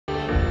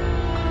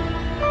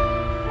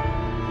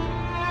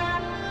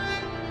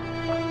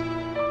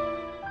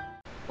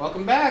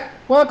Welcome back.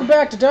 Welcome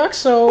back to Dark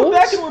Souls.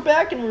 We're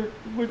back and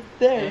we're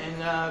there.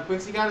 And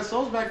Quincy got his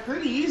souls back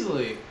pretty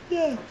easily.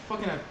 Yeah. Like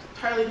fucking an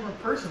entirely different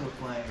person was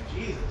playing.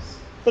 Jesus.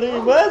 But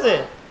it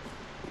wasn't.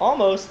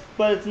 Almost,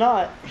 but it's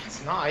not.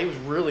 It's not. He was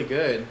really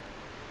good.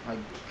 Like,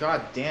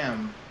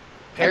 goddamn.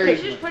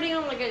 He's just putting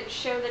on like a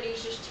show that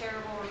he's just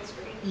terrible on the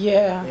screen.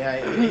 Yeah.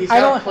 Yeah, he's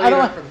got to play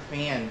that for the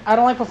fan. I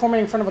don't like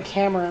performing in front of a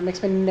camera. It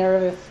makes me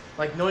nervous.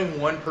 Like, knowing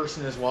one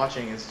person is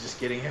watching is just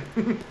getting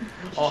him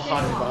all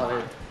hot and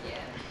bothered. Yeah.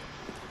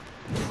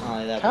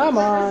 Oh, that Come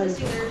on.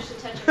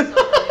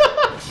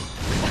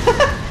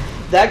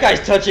 That guy's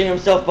touching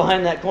himself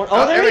behind that corner.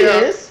 Oh, there he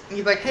is.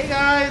 He's like, hey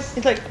guys.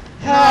 He's like,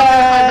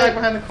 hi. Back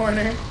behind the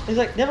corner. He's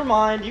like, never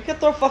mind. You can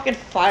throw fucking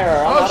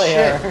fire. I'm out of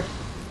here.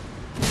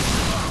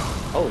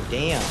 Oh,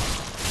 damn.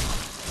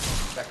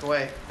 Back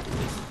away.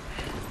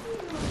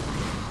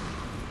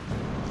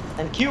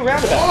 And Q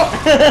roundabout.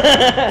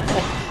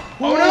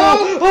 Oh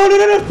no! Oh no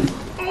no no!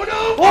 Oh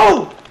no!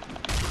 Whoa!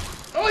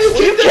 Oh, you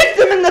kicked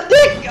him in the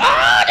thing!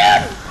 Oh,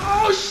 dude!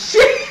 Oh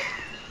shit!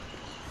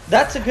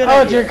 That's a good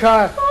idea. idea. Oh dear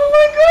God! Oh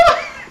my God!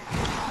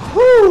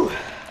 Woo!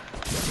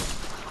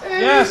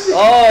 Yes!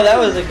 Oh, that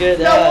was a good.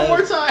 No, one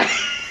more time.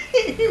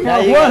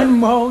 One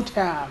more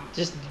time.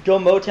 Just go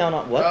Motown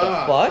on. What the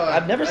fuck?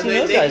 I've never seen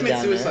those guys down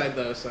there. They commit suicide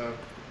though, so.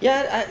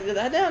 Yeah,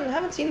 I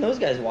haven't seen those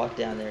guys walk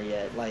down there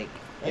yet. Like.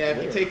 Yeah,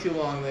 if you take too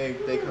long, they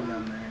come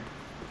down there.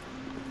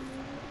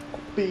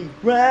 Be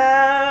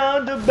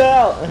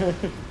roundabout.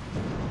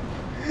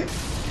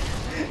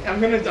 I'm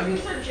gonna die.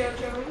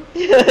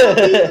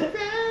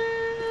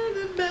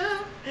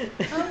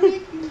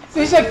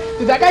 He's like,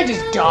 did that guy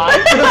just die?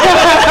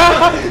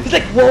 He's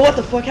like, whoa, what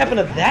the fuck happened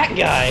to that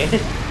guy?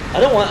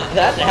 I don't want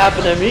that to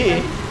happen to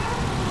me.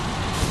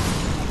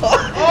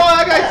 Oh,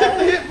 that guy took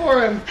the hit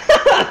for him.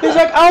 He's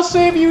like, I'll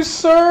save you,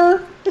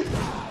 sir.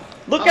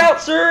 Look out,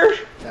 sir.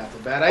 That's a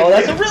bad idea. Oh,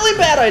 that's a really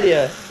bad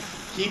idea.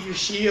 Keep your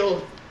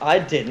shield. I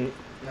didn't.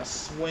 Now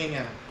swing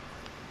at him.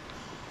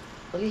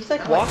 Look, he's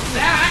like walking. Like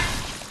that.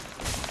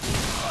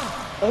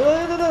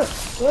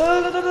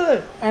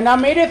 And I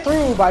made it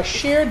through by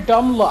sheer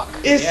dumb luck.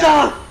 It's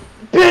a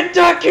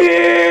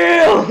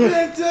pentakill!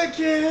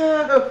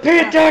 Pentakill!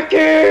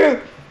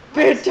 Pentakill!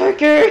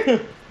 Pentakill!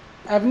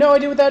 I have no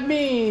idea what that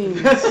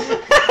means.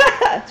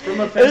 It's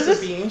from Offense of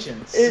the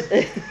Ancients.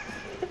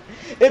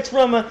 It's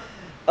from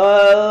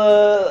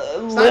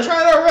Stop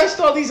trying to arrest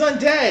all these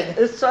undead!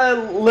 It's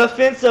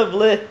l'offensive.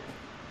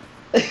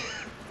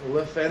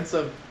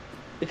 L'offensive.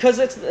 Because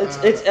it's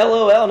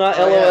LOL, not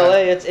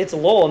LOLA. Yeah. It's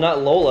LOL, not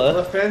Lola.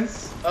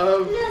 L'offense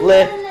of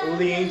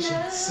the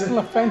ancients.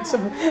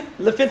 L'offensive.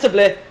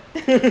 L'offensively.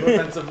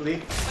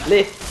 L'offensively.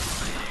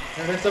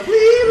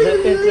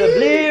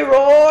 L'offensively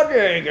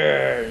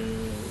Rodriguez.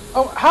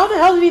 Oh, how the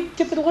hell did he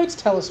get the Lloyd's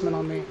talisman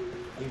on me?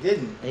 He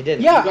didn't. He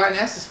didn't. Yeah. You got an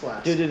Estus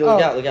Flask. Dude,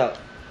 look out, look out.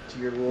 To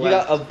your left. You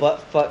got a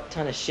butt fuck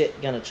ton of shit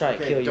gonna try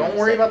to kill you. Don't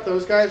worry about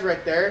those guys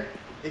right there.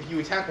 If you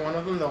attack one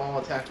of them, they'll all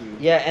attack you.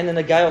 Yeah, and then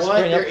the guy will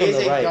spring up from the right.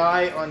 There is a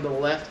guy on the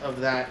left of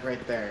that right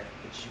there,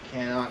 but you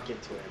cannot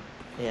get to him.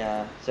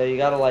 Yeah, so you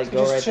gotta like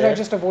go right should there. I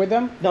just avoid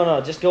them?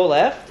 No, just go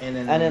left and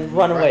then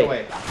run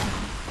away.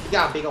 You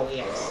got a big old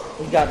axe.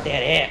 He got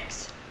that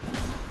axe.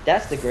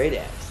 That's the great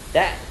axe.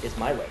 That is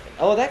my weapon.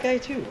 Oh, that guy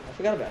too. I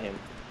forgot about him.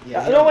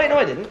 Yeah. No, wait, no,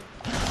 I didn't.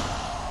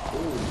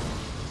 Ooh,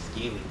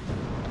 scaly.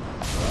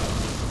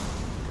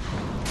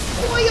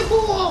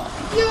 Fireball!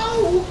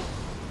 Yo!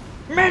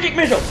 Magic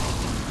missile!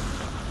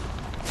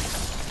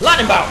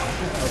 Lightning bolt!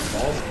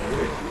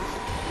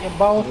 Yeah,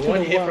 ball to One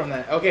the hit wall. from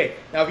that. Okay,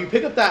 now if you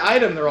pick up that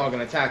item, they're all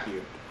gonna attack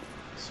you.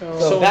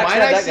 So might I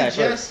that guy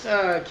suggest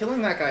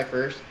killing that guy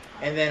first,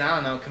 and then I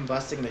don't know,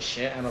 combusting the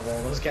shit out of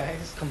all those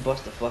guys,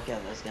 Combust the fuck out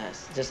of those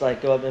guys. Just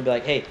like go up and be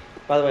like, hey,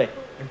 by the way,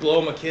 and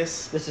blow them a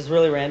kiss. this is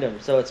really random,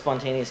 so it's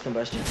spontaneous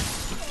combustion.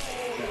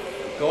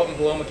 Go up and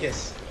blow them a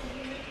kiss.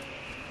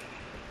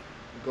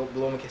 Go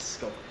blow them a kiss.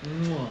 Go.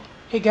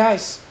 hey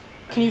guys,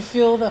 can you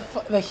feel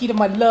the heat of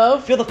my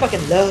love? Feel the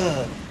fucking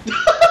love.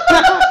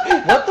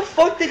 What the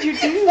fuck did you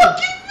do?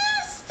 Fucking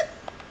missed!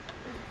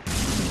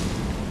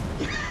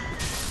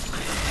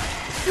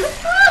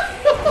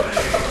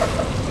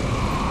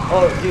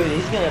 Oh, dude,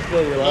 he's gonna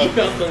feel your He love.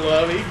 felt the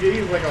love.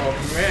 He's like, oh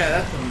man,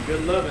 that's some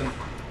good loving.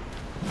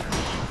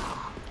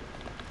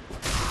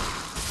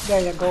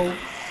 There you go.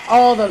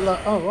 All the love.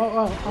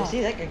 Oh. You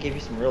see, that guy gave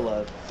you some real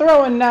love.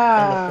 Throwing In the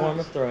knives. form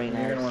of throwing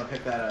You're gonna knives. want to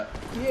pick that up.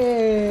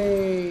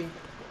 Yay.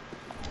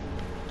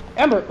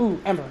 Ember.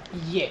 Ooh, Ember.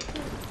 Yeah.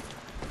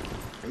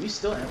 Are you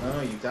still?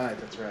 Oh, you died.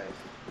 That's right.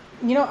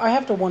 You know, I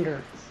have to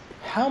wonder,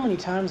 how many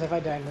times have I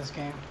died in this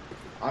game?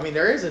 I mean,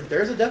 there's a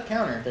death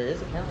counter. There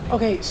is a counter.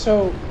 Okay,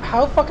 so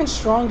how fucking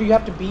strong do you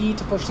have to be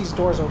to push these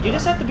doors open? You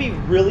just have to be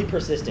really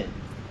persistent.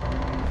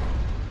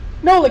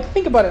 No, like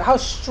think about it. How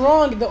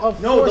strong the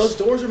of No, force... those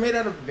doors are made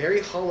out of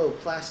very hollow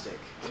plastic.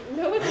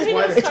 No, it's Why made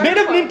of It's made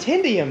of styrofoam.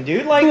 Nintendium,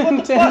 dude. Like,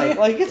 what the fuck?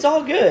 Like, it's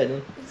all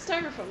good. It's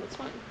styrofoam. It's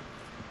fine.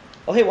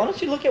 Oh, hey, why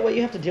don't you look at what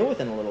you have to deal with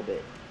in a little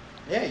bit?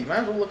 Yeah, you might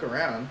as well look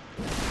around.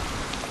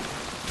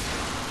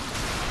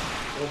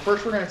 Well,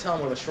 first we're gonna tell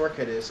him where the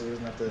shortcut is, so he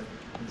doesn't have to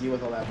deal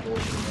with all that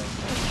bullshit.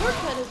 The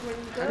shortcut is where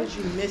you go. How did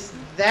you miss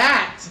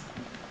that?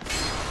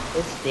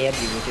 It stabbed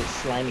you with its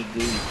slimy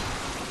gooey.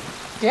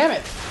 Damn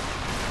it.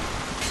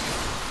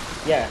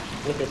 Yeah,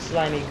 with its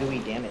slimy gooey,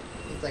 damn it.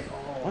 It's like, oh.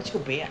 Why don't you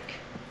go back?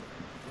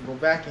 Go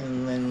back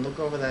and then look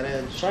over that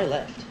edge. Try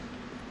left.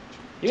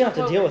 You're gonna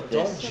have to deal with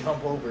Don't this.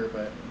 jump over,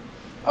 but.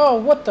 Oh,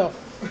 what the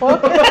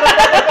fuck?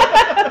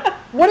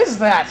 What is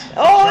that?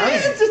 Oh,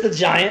 Giant. it's just a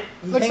giant.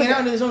 He's Looks hanging like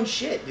out in his own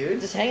shit,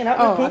 dude. Just hanging out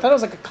Oh, with I poop. thought it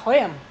was like a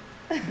clam.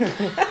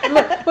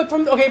 Look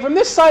from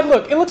this side.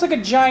 Look, it looks like a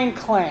giant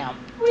clam.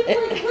 With like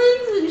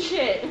limbs and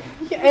shit.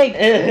 Yeah, hey,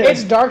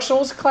 it's Dark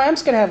Souls.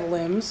 Clams can have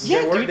limbs.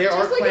 Yeah, there, dude, there are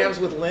just like clams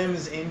with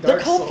limbs in They're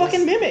Dark called Souls.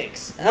 fucking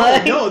mimics.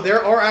 No,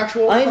 there are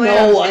actual I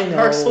clams know, I in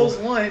Dark know. Souls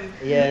 1.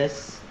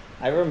 Yes,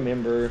 I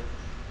remember.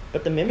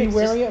 But the Be mimics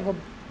wary of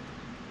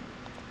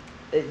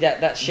a.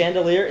 that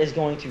chandelier is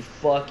going to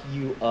fuck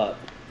you up.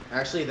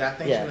 Actually, that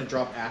thing's Yeah. gonna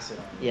drop acid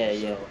on you. Yeah, so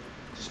yeah.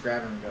 Just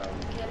grab him and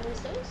go. Get those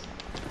stones?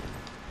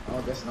 Oh,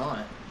 I guess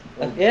not.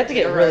 You have to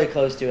get you're really right.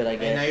 close to it, I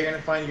And now guess. you're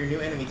gonna find your new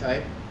enemy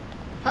type.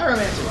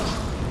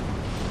 Pyromancers.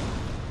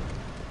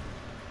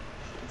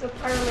 It's a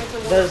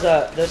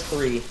pyromancer. There's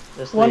three.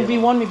 There's three.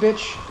 1v1 me,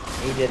 bitch.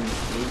 He didn't.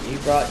 He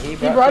brought He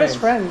brought his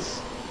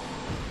friends.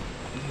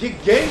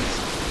 Get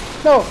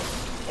gates. No,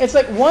 it's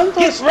like one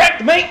Get throws.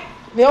 wrecked, mate!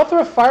 They all throw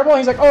a fireball.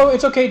 He's like, oh,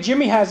 it's okay.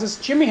 Jimmy has this.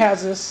 Jimmy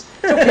has this.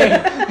 It's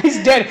okay.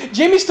 He's dead.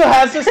 Jimmy still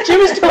has this.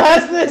 Jimmy still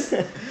has this.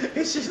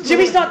 It's just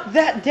Jimmy's not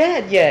that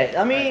dead yet.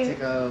 I mean,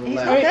 take a he's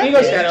left. not that He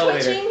goes- Take that dead.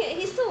 elevator. Twitching.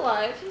 He's still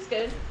alive. He's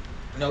good.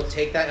 No,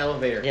 take that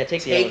elevator. Yeah,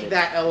 take the Take elevator.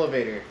 that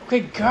elevator. Okay,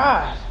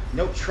 God.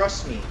 No,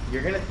 trust me.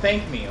 You're gonna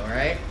thank me, all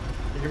right?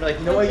 You're gonna be like,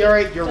 no, Don't you're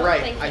take- right. You're don't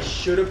right. thank I me.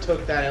 should have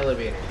took that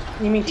elevator.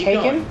 You mean Keep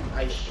taken? going.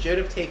 I should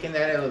have taken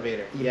that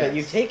elevator. Yes. But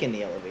you've taken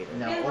the elevator.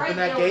 Now You're open right,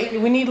 that no,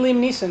 gate. We need Liam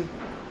Neeson.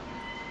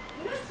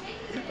 You're not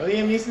taking it. Oh,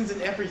 Liam Neeson's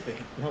in everything.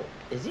 No,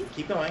 is he?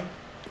 Keep going.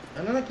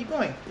 No, keep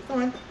going. Keep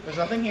going. There's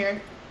nothing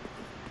here.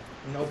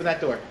 And open that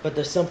door. But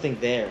there's something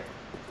there,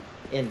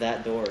 in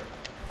that door.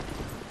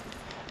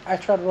 I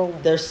tried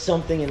rolling. There's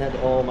something in that.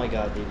 Oh my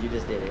god, dude, you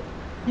just did it.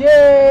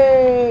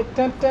 Yay!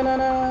 Dun, dun,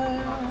 dun,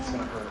 Oh, it's dun.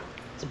 gonna hurt.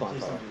 It's a Please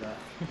bonfire. don't do that.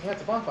 Yeah,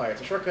 it's a bonfire.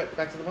 It's a shortcut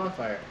back to the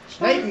bonfire.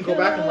 Now you can go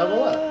back and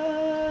level up.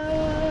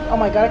 Oh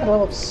my God, I can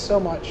level up so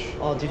much.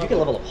 Oh, dude, you can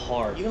level up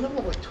hard. You can level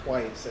up like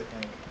twice, I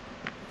think.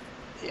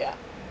 Yeah.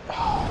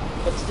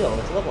 But still,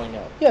 it's leveling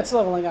up. Yeah, it's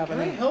leveling up. Can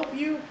I help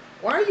you?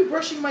 Why are you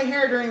brushing my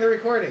hair during the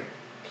recording?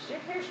 Cause your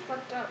hair's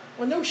fucked up.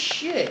 Well, no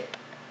shit.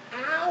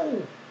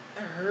 Ow!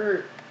 That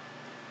hurt.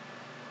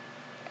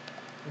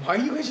 Why are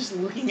you guys just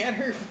looking at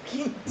her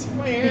fucking to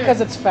my hair?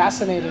 Because it's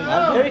fascinating. No.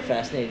 I'm very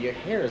fascinated. Your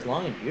hair is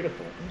long and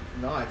beautiful.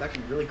 No, it's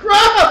actually really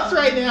gross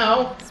right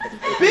now.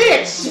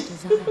 Bitch!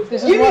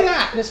 This is Give me why,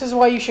 that! This is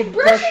why you should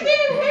Brush brush. your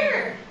damn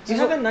hair. You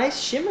have a nice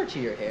shimmer to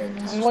your hair.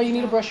 This is why you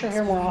need to brush your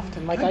hair more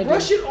often, like I, I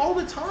brush do. it all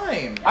the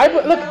time.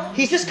 Look,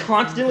 He's just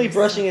constantly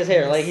brushing his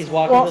hair, like he's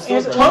walking Well, the store.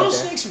 here's- brushing Tunnel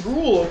his hair. snakes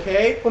rule,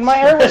 okay? when my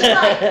hair was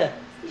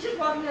He's just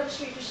walking down the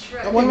street just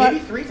shred. Okay, When my-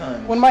 maybe 3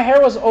 times. when my hair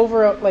was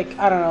over like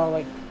I don't know,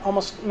 like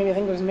almost maybe I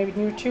think it was maybe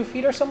near 2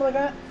 feet or something like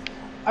that,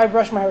 I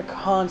brushed my hair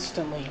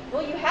constantly.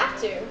 Well, you have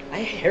to. I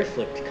hair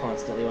flipped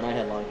constantly when I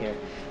had long hair.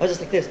 I was just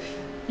like this.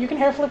 You can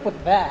hair flip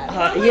with that.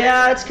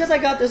 Yeah, it's because I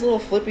got this little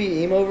flippy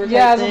emo over type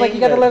Yeah, it's thing, like you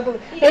got to but- level.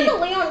 You got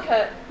the Leon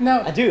cut.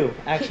 No, I do,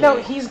 actually.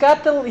 no, he's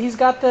got the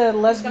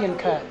lesbian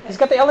cut. He's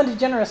got the Ellen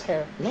DeGeneres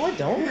hair. No, I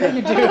don't. Yeah,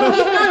 you do.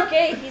 He's not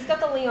gay. He's got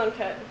the Leon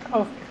cut.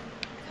 Oh,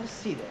 Let's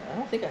see that. I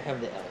don't think I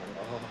have the Ellen.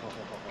 Oh,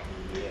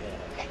 yeah.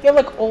 you have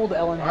like old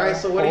Ellen hair. Alright,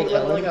 so what are you Old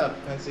leveling Ellen. up?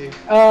 Let's see.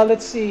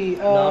 Let's see.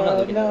 No, I'm not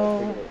looking at no.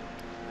 it. Forget it.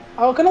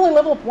 I can only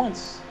level up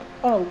once.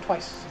 Oh no,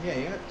 twice. Yeah,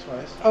 you got it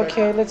twice.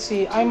 Okay, let's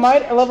see. I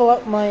might level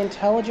up my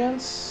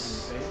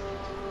intelligence.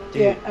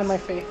 Dude. Yeah, and my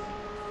faith.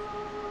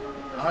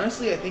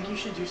 Honestly, I think you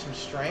should do some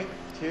strength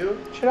too,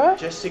 Should I?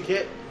 just to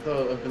get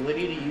the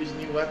ability to use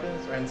new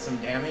weapons and some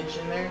damage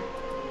in there.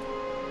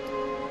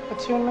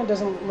 Attunement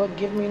doesn't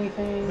give me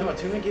anything. No,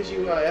 attunement gives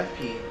you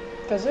FP.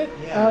 Does it?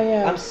 Yeah. Oh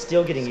yeah. I'm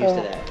still getting used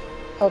to So- that.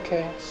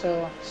 Okay,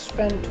 so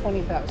spend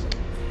 20,000.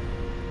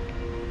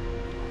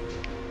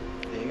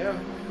 There you go.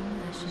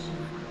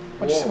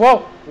 Whoa!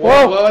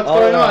 Whoa, what's Oh,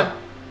 going no. on?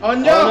 Oh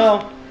no!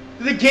 Oh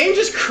Did the game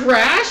just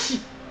crash?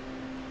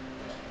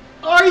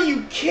 Are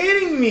you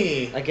kidding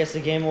me? no! I guess the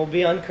game will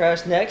be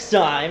uncrashed next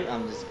time.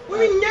 I'm just. What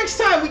do you mean next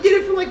time? We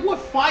did it for like, what,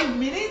 5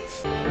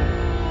 minutes?